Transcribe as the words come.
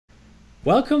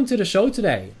Welcome to the show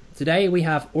today. Today we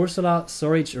have Ursula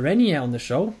Soritsch-Renier on the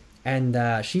show, and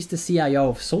she's the CIO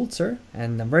of Sulzer,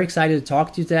 and I'm very excited to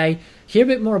talk to you today, hear a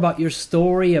bit more about your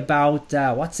story, about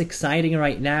what's exciting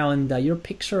right now, and your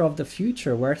picture of the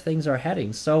future, where things are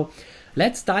heading. So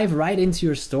let's dive right into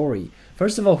your story.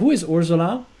 First of all, who is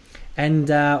Ursula, and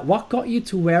what got you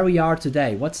to where we are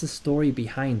today? What's the story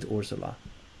behind Ursula?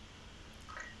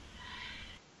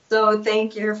 So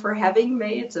thank you for having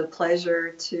me. It's a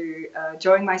pleasure to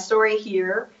join my story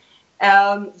here. Who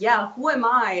am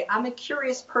I? I'm a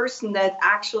curious person that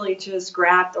actually just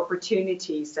grabbed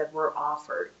opportunities that were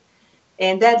offered.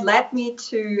 And that led me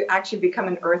to actually become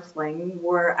an earthling,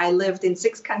 where I lived in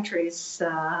 6 countries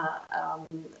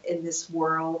in this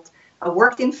world. I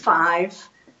worked in 5.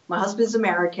 My husband's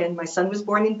American. My son was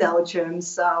born in Belgium.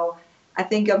 So I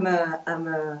think I'm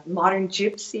a modern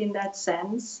gypsy in that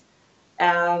sense.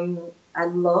 I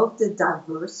love the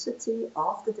diversity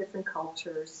of the different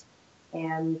cultures,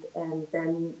 and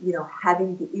then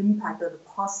having the impact or the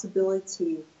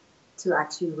possibility to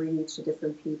actually reach the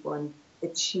different people and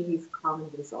achieve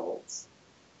common results.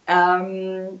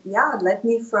 It led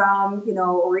me from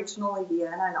originally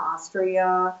Vienna in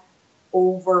Austria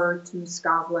over to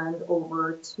Scotland,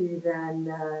 over to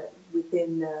then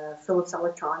within Philips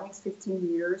Electronics,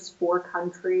 15 years, 4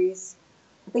 countries.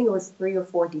 I think it was 3 or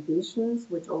 4 divisions,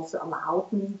 which also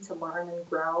allowed me to learn and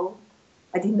grow.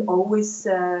 I didn't always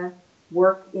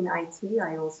work in IT.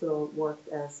 I also worked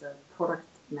as a product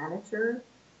manager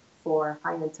for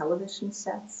high-end television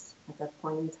sets. At that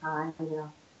point in time, the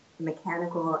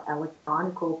mechanical,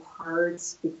 electronical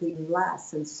parts became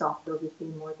less and software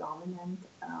became more dominant.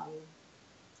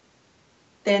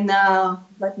 Then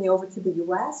led me over to the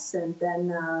US and then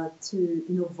to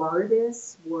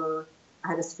Novartis, where I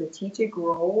had a strategic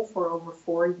role for over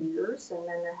 4 years, and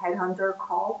then a headhunter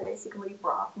call basically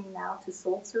brought me now to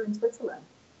Sulzer in Switzerland.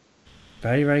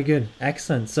 Very, very good.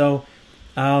 Excellent. So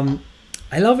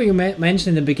I love what you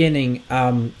mentioned in the beginning,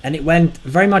 and it went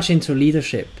very much into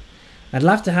leadership. I'd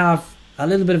love to have a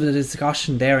little bit of a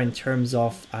discussion there in terms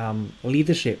of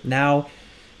leadership. Now,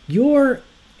 you're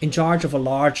in charge of a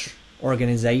large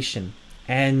organization,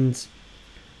 and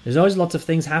there's always lots of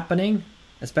things happening,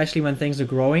 especially when things are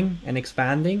growing and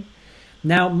expanding.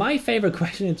 Now, my favorite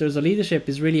question in terms of leadership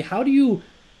is really how do you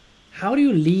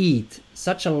lead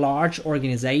such a large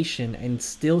organization and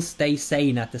still stay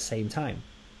sane at the same time?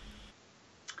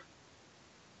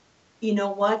 You know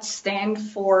what? Stand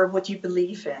for what you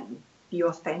believe in. Be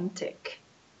authentic.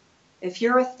 If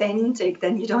you're authentic,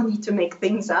 then you don't need to make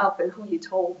things up and who you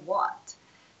told what.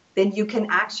 Then you can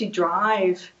actually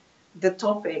drive the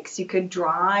topics. You can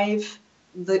drive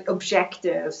the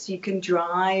objectives, you can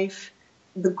drive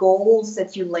the goals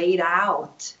that you laid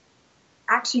out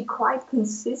actually quite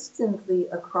consistently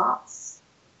across.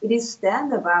 It is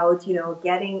then about,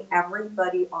 getting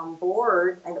everybody on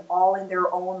board and all in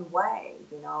their own way.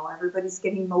 Everybody's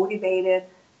getting motivated.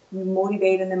 You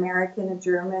motivate an American, a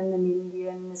German, an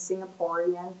Indian, a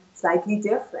Singaporean, slightly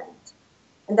different.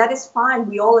 And that is fine.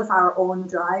 We all have our own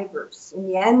drivers. In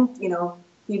the end,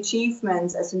 the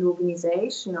achievements as an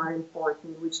organization are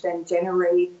important, which then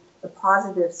generate a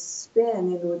positive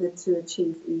spin in order to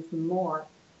achieve even more.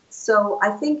 So I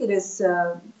think it is,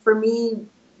 for me,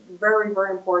 very,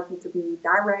 very important to be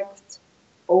direct,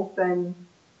 open,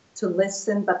 to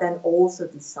listen, but then also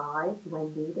decide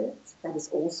when needed. That is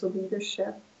also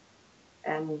leadership.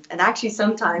 And actually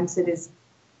sometimes it is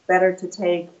better to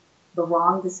take the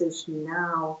wrong decision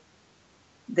now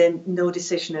than no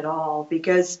decision at all.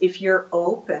 Because if you're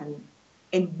open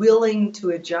and willing to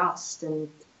adjust and,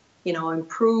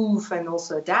 improve and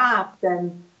also adapt,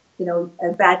 then,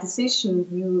 a bad decision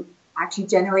you actually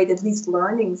generate at least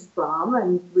learnings from.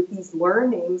 And with these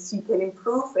learnings, you can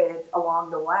improve it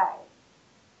along the way.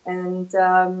 And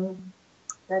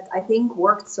that I think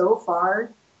worked so far,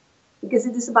 because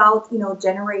it is about,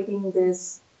 generating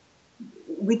this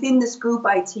within this group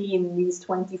IT in these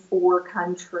 24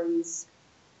 countries,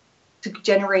 to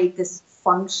generate this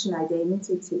function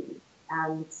identity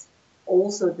and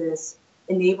also this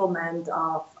enablement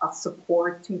of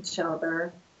support to each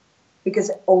other, because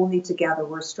only together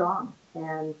we're strong.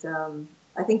 And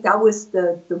I think that was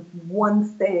the one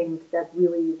thing that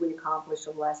really we accomplished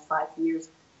over the last 5 years.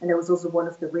 And that was also one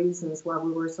of the reasons why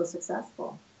we were so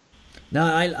successful. No,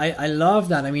 I love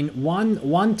that. I mean,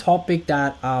 one topic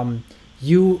that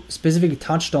you specifically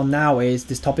touched on now is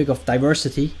this topic of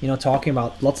diversity, talking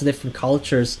about lots of different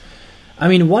cultures. I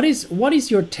mean, what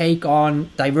is your take on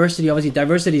diversity? Obviously,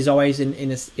 diversity is always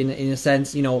in a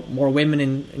sense, more women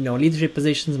in leadership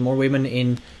positions, more women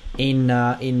in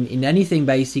anything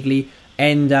basically.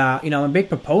 And I'm a big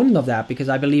proponent of that because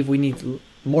I believe we need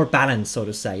more balance, so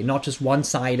to say, not just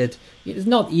one-sided. It's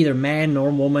not either man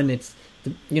nor woman. It's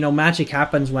magic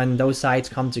happens when those sides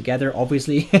come together,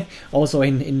 obviously, also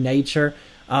in nature.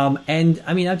 And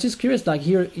I mean, I'm just curious, like,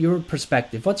 hear your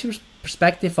perspective. What's your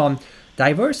perspective on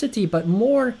diversity, but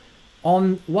more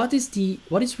on what is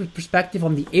your perspective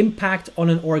on the impact on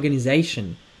an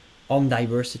organization on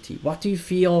diversity? What do you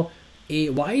feel?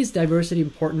 Why is diversity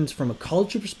important from a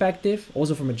culture perspective,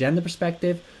 also from a gender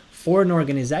perspective, for an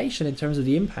organization in terms of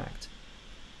the impact?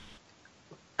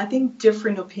 I think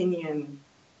different opinion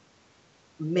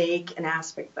make an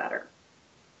aspect better.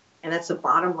 And that's the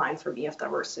bottom line for me of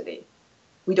diversity.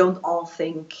 We don't all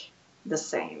think the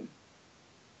same.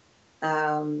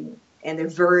 And they're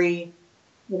very,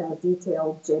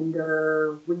 detailed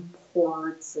gender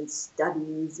reports and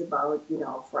studies about,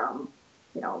 from,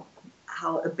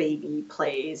 how a baby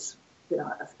plays,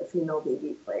 a female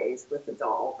baby plays with a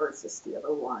doll versus the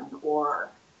other one.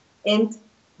 And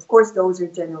of course, those are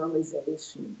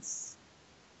generalizations.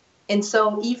 And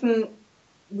so even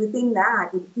within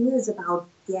that, it is about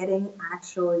getting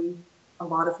actually a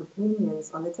lot of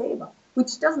opinions on the table,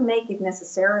 which doesn't make it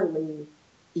necessarily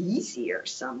easier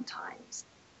sometimes.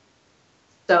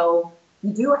 So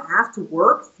you do have to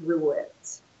work through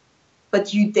it,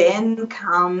 but you then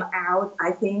come out,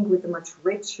 I think, with a much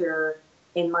richer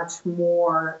and much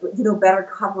more, better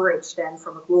coverage than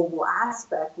from a global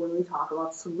aspect when we talk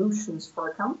about solutions for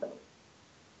a company.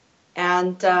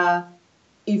 And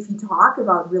if you talk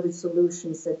about really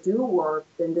solutions that do work,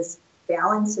 then this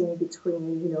balancing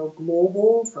between,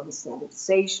 global, from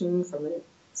standardization, from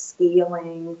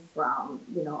scaling, from,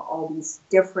 all these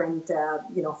different,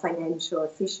 financial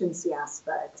efficiency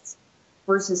aspects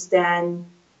versus then,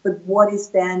 but what is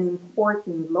then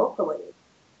important locally?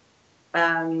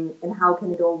 And how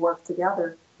can it all work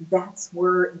together? That's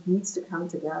where it needs to come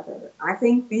together. I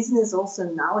think business also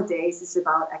nowadays is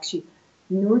about actually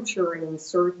nurturing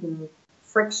certain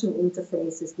friction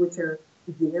interfaces which are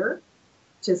there,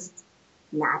 just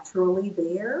naturally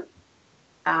there.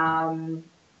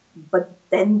 But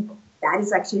then that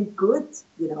is actually a good,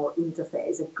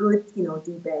 interface, a good,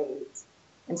 debate,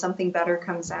 and something better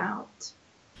comes out.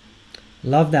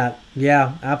 Love that.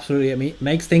 Yeah, absolutely. I mean, it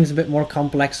makes things a bit more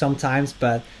complex sometimes,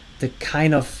 but the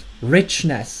kind of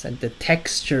richness and the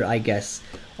texture, I guess,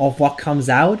 of what comes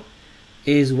out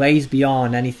is ways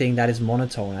beyond anything that is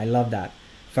monotone. I love that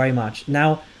very much.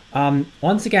 Now,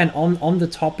 once again, on the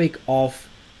topic of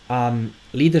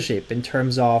leadership, in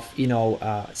terms of,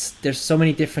 there's so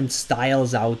many different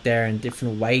styles out there and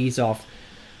different ways of,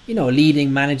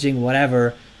 leading, managing,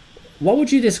 whatever. What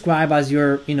would you describe as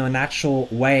your, natural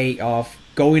way of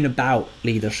going about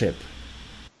leadership?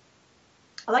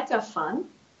 I like to have fun.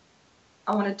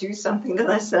 I want to do something that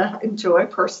I enjoy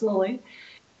personally.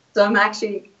 So I'm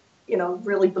actually,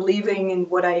 really believing in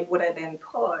what I then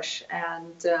push.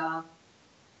 And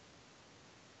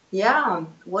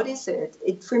what is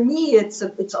it? For me,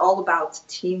 it's all about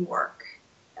teamwork.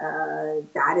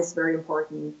 That is very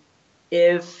important.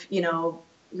 If,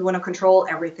 you want to control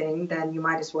everything, then you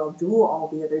might as well do all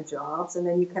the other jobs, and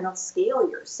then you cannot scale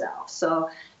yourself. So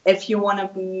if you want to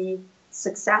be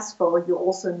successful, you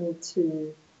also need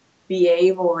to be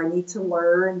able or need to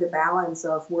learn the balance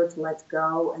of where to let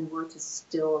go and where to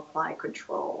still apply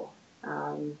control.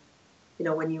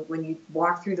 When you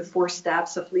walk through the 4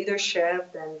 steps of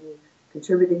leadership, then you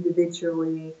contribute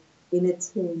individually, in a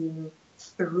team,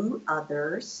 through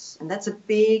others, and that's a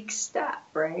big step,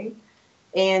 right?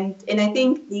 And I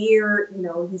think there,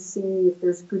 you see if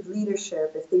there's good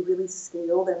leadership, if they really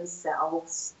scale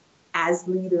themselves as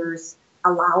leaders,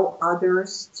 allow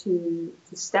others to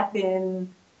step in,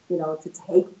 to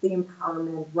take the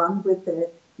empowerment, run with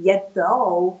it, yet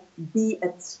though be a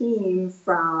team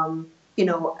from,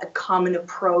 a common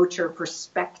approach or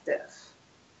perspective.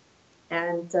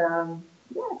 And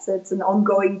it's an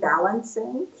ongoing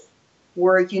balancing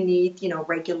where you need,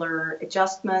 regular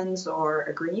adjustments or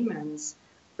agreements.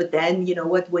 But then,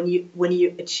 when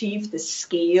you achieve the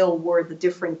scale where the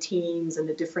different teams and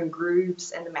the different groups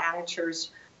and the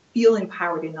managers feel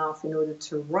empowered enough in order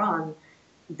to run,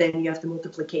 then you have the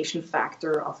multiplication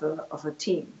factor of a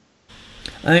team.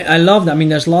 I love that. I mean,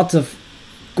 there's lots of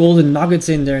golden nuggets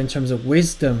in there in terms of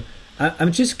wisdom.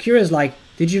 I'm just curious, like,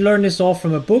 did you learn this all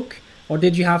from a book, or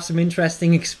did you have some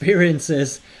interesting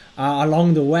experiences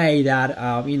along the way that,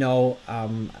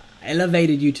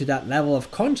 elevated you to that level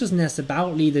of consciousness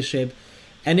about leadership?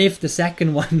 And if the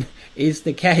second one is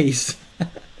the case,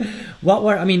 what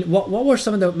were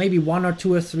some of the maybe 1 or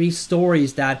 2 or 3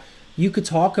 stories that you could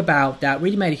talk about that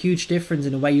really made a huge difference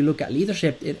in the way you look at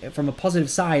leadership from a positive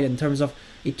side, in terms of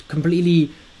it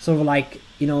completely sort of like,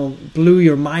 you know, blew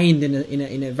your mind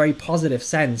in a very positive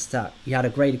sense, that you had a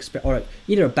great experience, or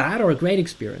either a bad or a great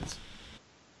experience?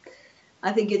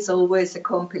 I think it's always a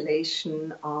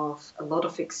compilation of a lot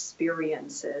of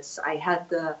experiences. I had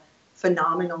the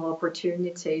phenomenal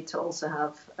opportunity to also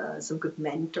have some good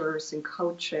mentors and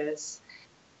coaches.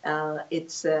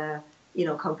 It's a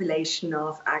compilation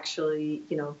of actually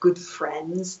good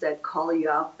friends that call you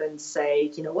up and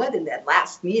say, you know what, in that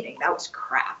last meeting that was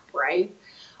crap, right?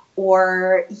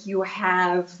 Or you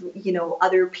have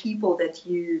other people that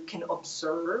you can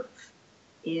observe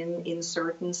in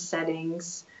certain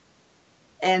settings.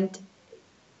 And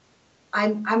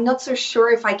I'm not so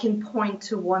sure if I can point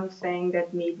to one thing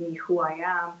that made me who I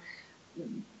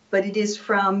am, but it is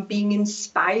from being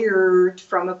inspired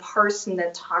from a person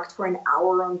that talked for an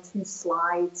hour on 2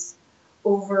 slides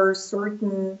over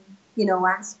certain,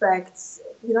 aspects.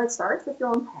 It starts with your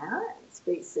own parents,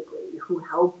 basically, who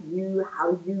help you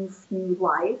how you view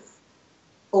life,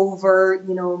 over,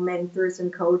 mentors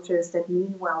and coaches that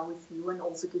mean well with you and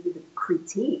also give you the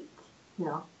critique,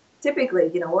 Typically,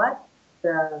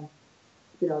 the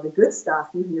good stuff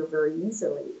you hear very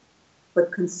easily,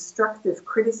 but constructive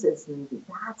criticism,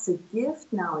 that's a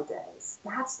gift nowadays.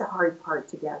 That's the hard part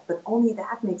to get, but only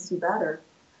that makes you better.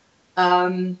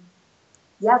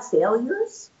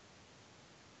 Failures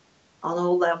on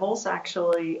all levels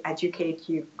actually educate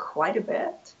you quite a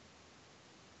bit.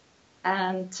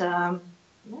 And, and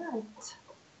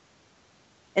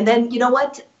then,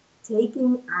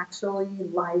 taking actually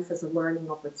life as a learning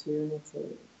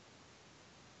opportunity.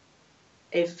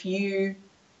 If you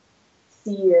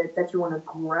see it that you want to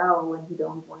grow and you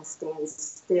don't want to stand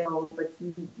still, but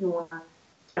you want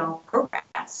to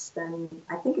progress, then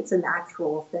I think it's a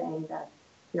natural thing that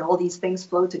all these things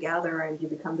flow together and you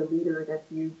become the leader that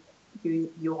you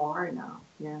are now.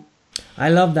 Yeah, I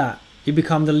love that. You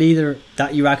become the leader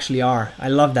that you actually are. I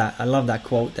love that. I love that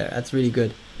quote there. That's really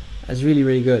good. That's really,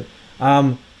 really good.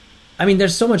 I mean,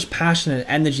 there's so much passion and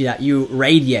energy that you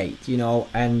radiate,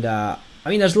 and I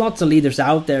mean, there's lots of leaders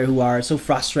out there who are so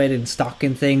frustrated and stuck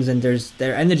in things, and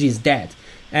their energy is dead.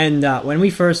 And when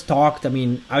we first talked, I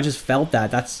mean, I just felt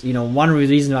that. That's, one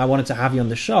reason I wanted to have you on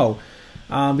the show,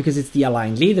 because it's the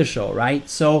Aligned Leader Show, right?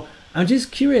 So I'm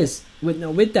just curious,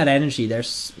 with that energy,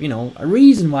 there's, a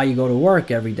reason why you go to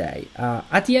work every day.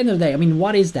 At the end of the day, I mean,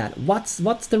 what is that? What's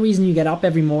the reason you get up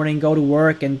every morning, go to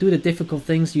work, and do the difficult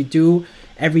things you do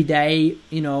every day,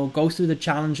 go through the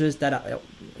challenges that,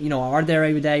 are there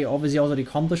every day, obviously also the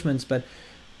accomplishments, but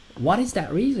what is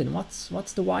that reason?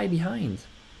 What's the why behind?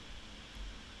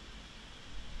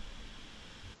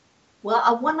 Well,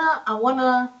 I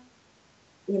wanna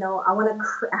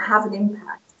have an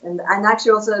impact. And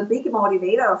actually also a big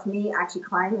motivator of me actually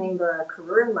climbing the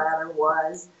career ladder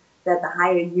was that the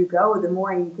higher you go, the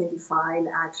more you can define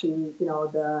actually,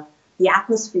 the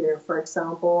atmosphere, for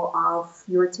example, of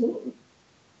your team.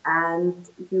 And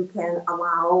you can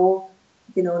allow,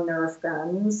 nerve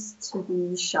guns to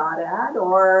be shot at,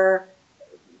 or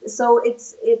so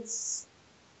it's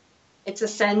a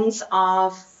sense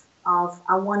of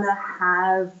I want to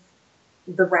have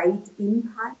the right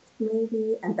impact,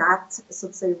 maybe, and that, so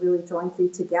to say, really jointly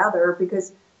together,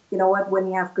 because when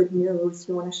you have good news,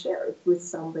 you want to share it with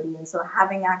somebody, and so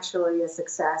having actually a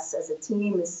success as a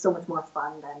team is so much more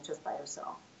fun than just by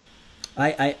yourself.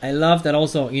 I love that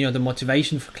also, the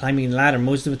motivation for climbing the ladder.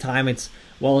 Most of the time it's,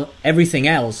 well, everything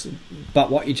else but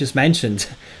what you just mentioned.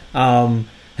 And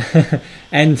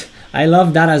I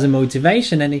love that as a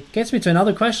motivation. And it gets me to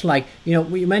another question, like,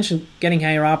 you mentioned getting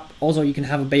higher up, also you can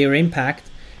have a bigger impact.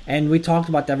 And we talked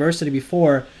about diversity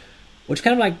before, which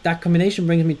kind of like that combination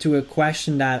brings me to a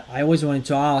question that I always wanted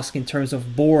to ask in terms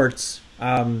of boards,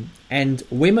 and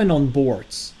women on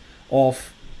boards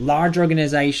of large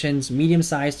organizations,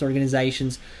 medium-sized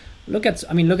organizations. Look at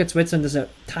Switzerland. There's a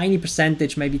tiny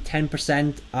percentage, maybe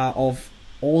 10% of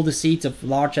all the seats of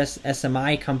large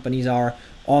SMI companies are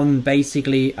on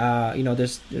basically,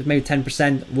 there's maybe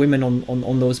 10% women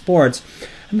on those boards.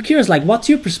 I'm curious, like, what's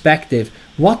your perspective?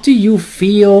 What do you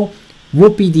feel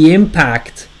would be the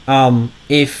impact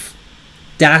if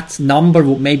that number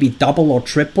would maybe double or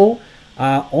triple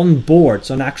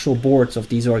on actual boards of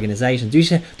these organizations? Do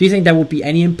you think there would be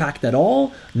any impact at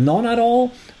all? None at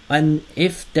all? And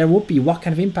if there would be, what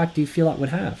kind of impact do you feel that would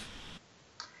have?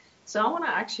 So I want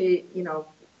to actually,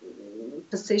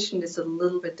 position this a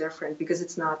little bit different, because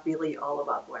it's not really all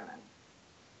about women.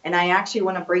 And I actually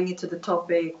want to bring it to the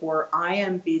topic where I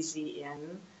am busy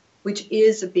in, which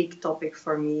is a big topic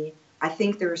for me, I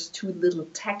think there's too little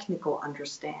technical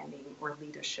understanding or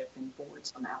leadership in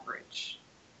boards on average.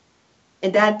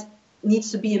 And that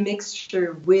needs to be a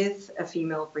mixture with a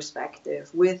female perspective,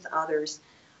 with others.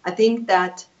 I think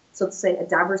that, so to say, a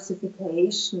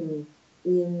diversification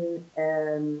in,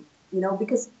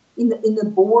 because in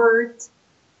the board,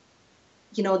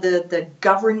 the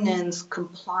governance,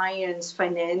 compliance,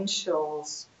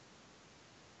 financials,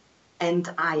 and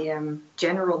I am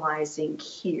generalizing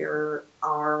here,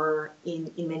 are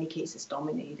in many cases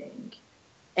dominating.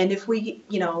 And if we,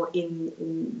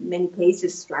 in many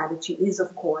cases, strategy is,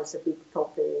 of course, a big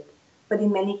topic. But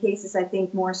in many cases, I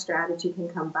think more strategy can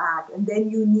come back. And then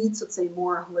you need, so to say,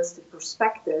 more holistic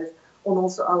perspective on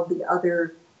also all the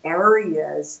other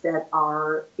areas that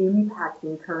are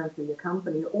impacting currently the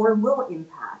company or will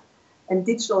impact. And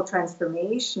digital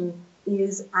transformation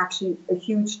is actually a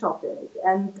huge topic.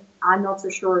 And I'm not so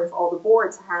sure if all the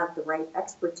boards have the right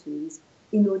expertise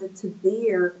in order to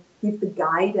dare give the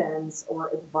guidance or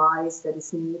advice that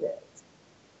is needed.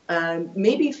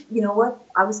 Maybe, what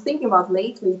I was thinking about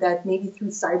lately, that maybe through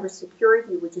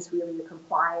cybersecurity, which is really the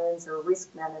compliance or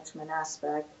risk management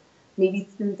aspect, maybe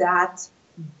through that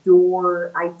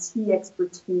door, IT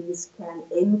expertise can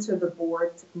enter the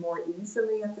board more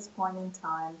easily at this point in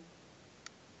time.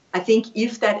 I think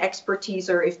if that expertise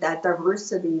or if that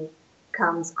diversity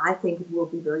comes, I think it will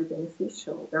be very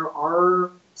beneficial. There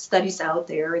are studies out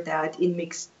there that in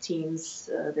mixed teams,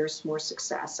 there's more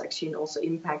success actually, and also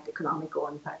economical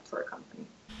impact for a company.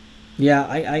 Yeah,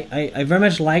 I very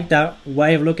much like that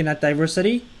way of looking at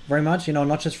diversity, very much,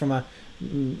 not just from a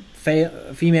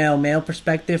female male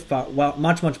perspective, but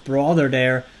much broader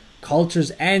there,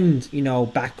 cultures and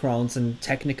backgrounds and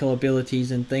technical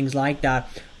abilities and things like that,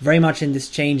 very much in this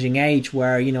changing age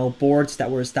where boards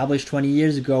that were established 20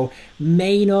 years ago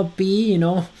may not be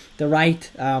the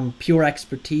right pure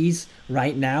expertise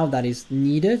right now that is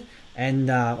needed.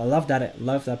 And I love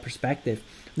that perspective.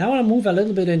 Now I want to move a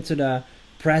little bit into the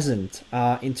present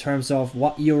in terms of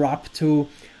what you're up to,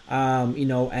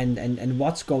 and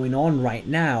what's going on right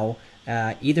now,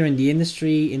 either in the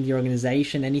industry, in the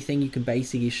organization, anything you can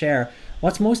basically share.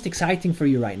 What's most exciting for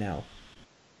you right now?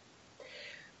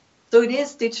 So it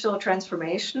is digital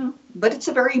transformation, but it's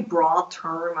a very broad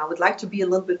term. I would like to be a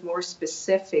little bit more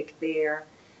specific there.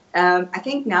 I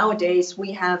think nowadays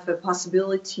we have a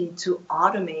possibility to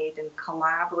automate and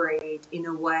collaborate in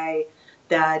a way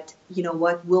that,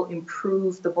 will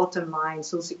improve the bottom line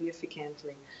so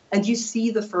significantly. And you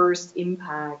see the first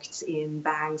impacts in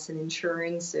banks and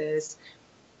insurances,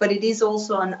 but it is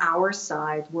also on our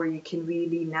side where you can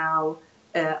really now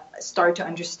start to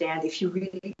understand if you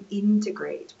really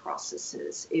integrate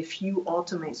processes, if you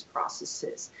automate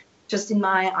processes. Just in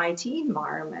my IT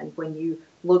environment, when you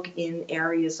look in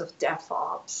areas of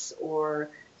DevOps or,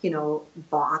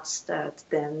 bots that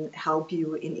then help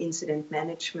you in incident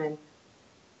management,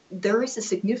 there is a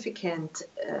significant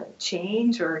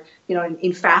change, or,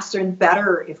 in faster and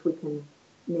better, if we can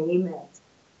name it.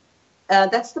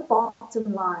 That's the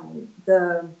bottom line.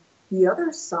 The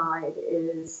other side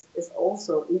is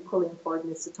also equally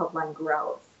important. It's the top line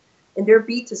growth. And their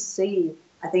B2C,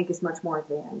 I think, is much more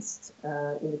advanced.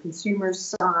 In the consumer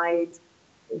side,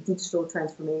 digital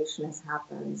transformation has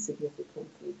happened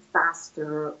significantly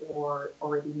faster or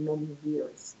already many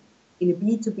years. In a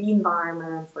B2B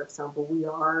environment, for example, we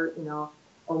are,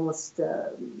 almost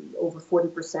over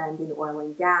 40% in oil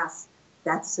and gas.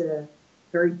 That's a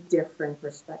very different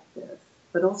perspective.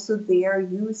 But also there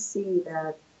you see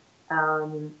that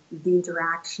the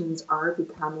interactions are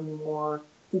becoming more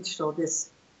digital, this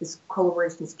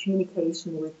collaboration, this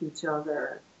communication with each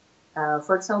other.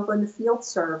 For example, in the field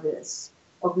service,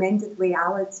 augmented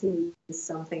reality is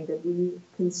something that we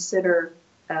consider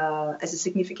as a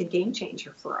significant game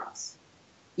changer for us.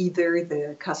 Either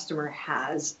the customer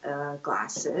has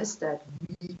glasses that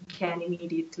we can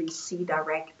immediately see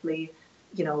directly,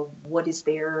 what is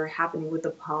there happening with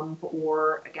the pump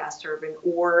or a gas turbine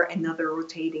or another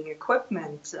rotating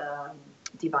equipment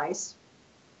device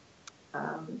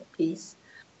piece.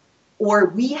 Or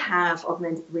we have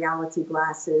augmented reality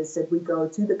glasses that we go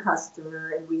to the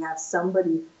customer and we have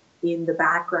somebody in the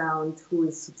background who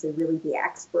is, say, really the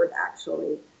expert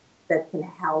actually, that can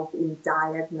help in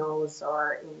diagnose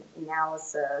or in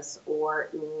analysis or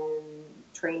in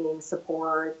training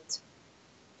support.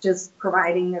 Just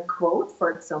providing a quote, for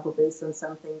example, based on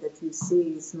something that you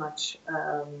see is much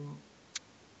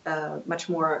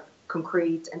more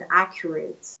concrete and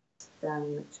accurate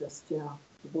than just,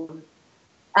 word.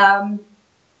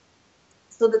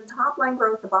 So the top line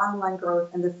growth, the bottom line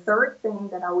growth, and the third thing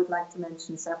that I would like to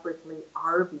mention separately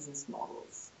are business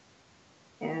models.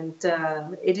 And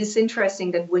it is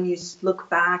interesting that when you look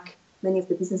back, many of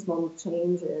the business model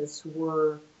changes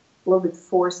were a little bit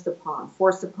forced upon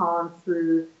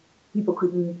through people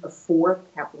couldn't afford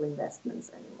capital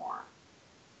investments anymore.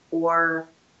 Or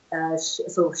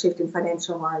so shift in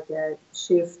financial market,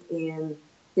 shift in,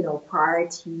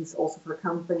 priorities also for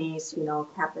companies,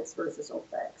 CapEx versus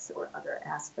OpEx or other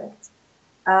aspects.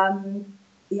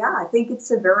 I think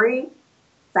it's a very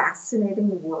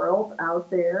fascinating world out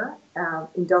there.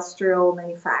 Industrial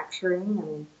manufacturing, I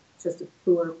mean, just a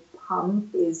pure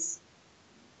pump is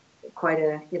quite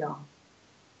a,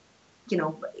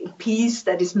 piece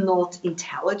that is not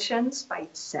intelligence by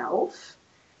itself.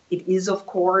 It is, of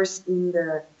course, in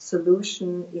the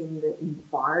solution, in the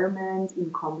environment,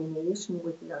 in combination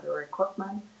with the other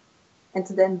equipment. And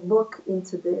to then look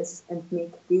into this and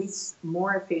make this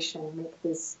more efficient, make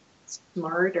this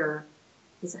smarter,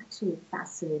 is actually a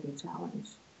fascinating challenge.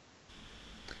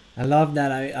 I love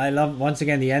that. I love, once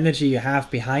again, the energy you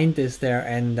have behind this there.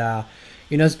 And,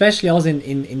 especially also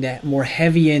in the more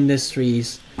heavy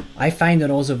industries, I find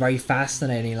it also very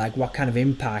fascinating, like what kind of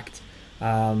impact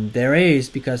there is.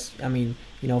 Because, I mean,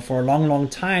 for a long, long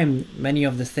time, many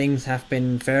of the things have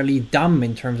been fairly dumb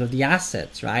in terms of the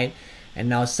assets, right? And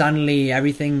now suddenly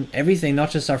everything,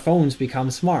 not just our phones,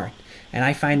 become smart. And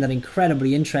I find that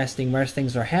incredibly interesting where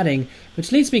things are heading,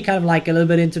 which leads me kind of like a little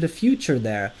bit into the future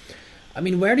there. I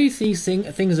mean, where do you think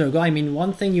things are going? I mean,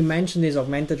 one thing you mentioned is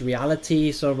augmented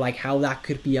reality, sort of like how that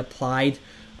could be applied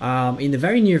in the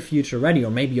very near future already, or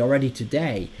maybe already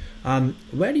today.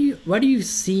 Where do you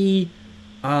see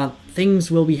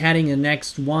things will be heading in the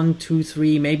next 1, 2,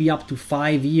 3, maybe up to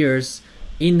 5 years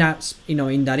in that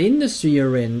in that industry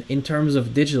you're in terms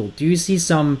of digital? Do you see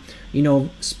some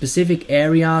specific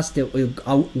areas that will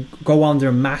go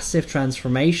under massive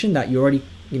transformation that you already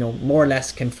more or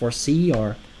less can foresee?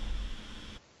 Or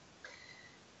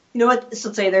what,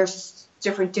 so say there's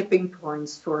different tipping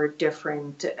points for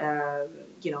different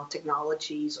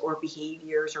technologies or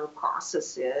behaviors or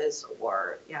processes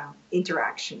or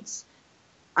interactions.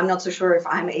 I'm not so sure if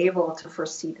I'm able to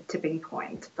foresee the tipping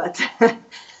point, but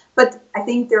but I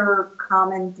think there are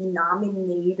common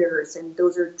denominators, and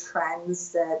those are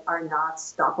trends that are not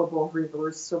stoppable,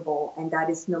 reversible. And that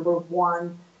is, number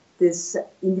one, this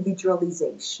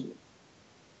individualization.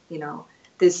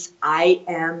 This I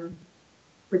am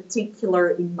particular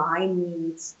in my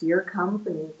needs, dear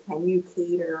company, can you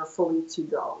cater fully to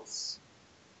those?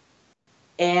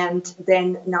 And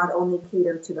then not only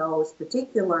cater to those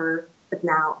particular, but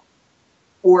now,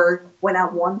 or when I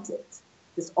want it.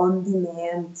 This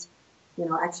on-demand,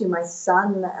 actually my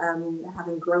son,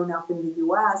 having grown up in the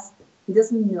US, he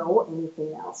doesn't know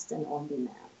anything else than on-demand.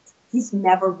 He's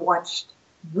never watched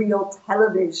real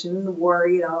television where,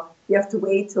 you have to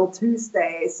wait till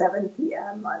Tuesday, 7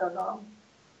 p.m., I don't know.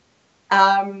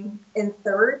 And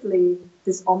thirdly,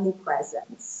 this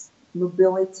omnipresence,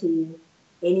 mobility,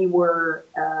 anywhere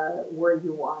where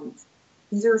you want.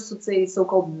 These are,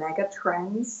 so-called mega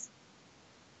trends.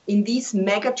 In these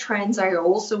mega trends, I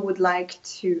also would like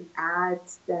to add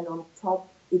then on top,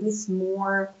 it is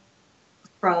more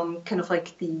from kind of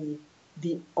like the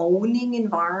owning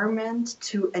environment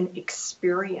to an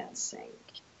experiencing.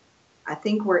 I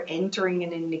think we're entering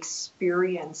in an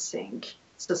experiencing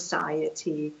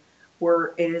society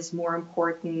where it is more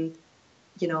important,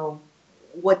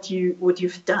 what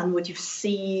you've done, what you've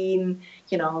seen,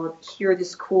 here,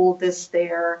 this cool, this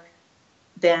there,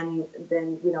 than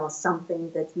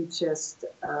something that you just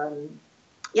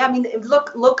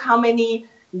look how many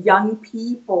young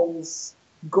people's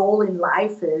goal in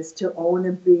life is to own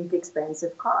a big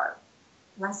expensive car.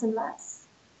 Less and less.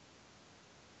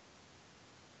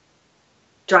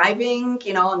 Driving,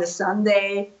 on a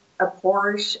Sunday, a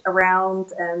Porsche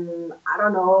around and I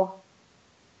don't know,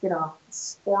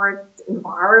 sport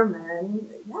environment.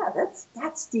 Yeah,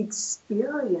 that's the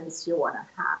experience you want to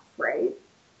have, right?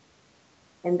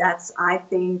 And that's, I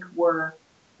think, where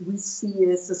we see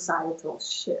a societal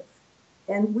shift.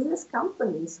 And we as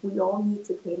companies, we all need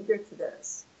to cater to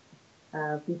this.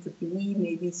 B2B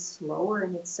may be slower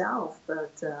in itself,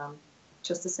 but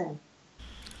just the same.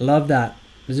 Love that.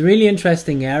 It's a really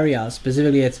interesting area.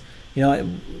 Specifically, it's,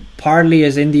 partly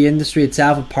is in the industry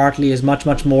itself, and partly is much,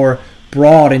 much more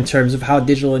broad in terms of how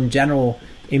digital in general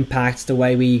impacts the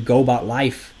way we go about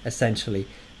life, essentially.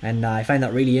 And I find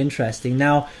that really interesting.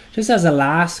 Now, just as a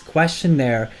last question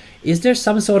there, is there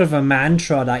some sort of a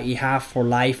mantra that you have for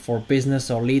life or business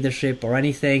or leadership or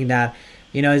anything that,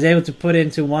 is able to put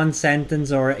into one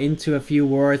sentence or into a few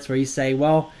words where you say,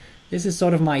 well, this is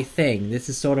sort of my thing. This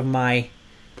is sort of my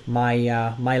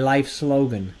life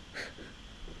slogan.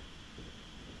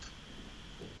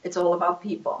 It's all about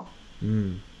people.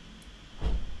 Mm.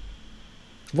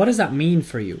 What does that mean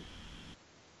for you?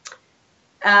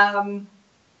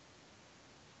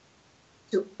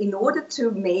 In order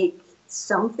to make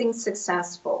something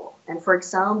successful, and for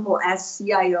example, as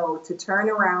CIO, to turn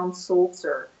around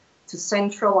Sulzer, to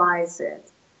centralize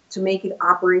it, to make it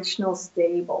operational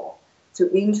stable, to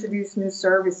introduce new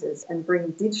services and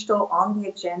bring digital on the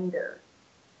agenda,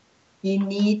 you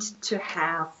need to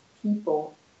have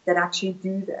people that actually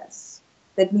do this.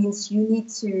 That means you need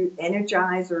to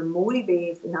energize or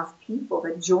motivate enough people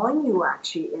that join you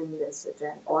actually in this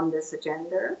agenda, on this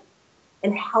agenda,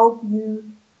 and help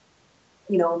you,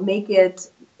 make it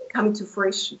come to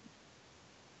fruition.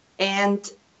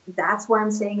 And that's why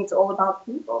I'm saying it's all about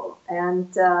people.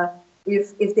 And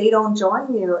if they don't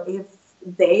join you, if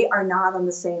they are not on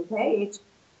the same page,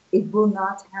 it will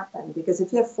not happen. Because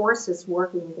if you have forces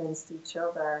working against each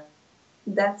other,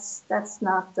 that's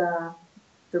not the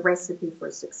recipe for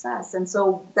success. And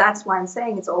so that's why I'm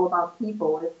saying it's all about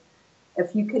people.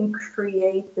 If you can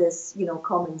create this,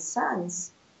 common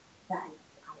sense, then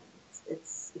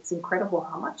it's incredible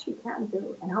how much you can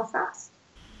do and how fast.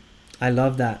 I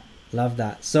love that. Love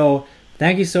that. So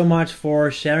thank you so much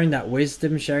for sharing that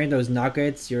wisdom, sharing those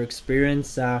nuggets, your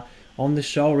experience on the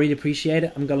show. Really appreciate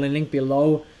it. I'm going to link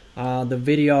below the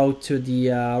video to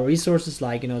the resources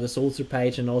like, the Sulzer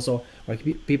page, and also where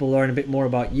people learn a bit more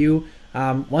about you.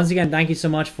 Once again, thank you so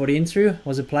much for the interview. It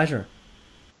was a pleasure.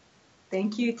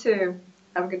 Thank you too.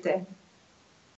 Have a good day.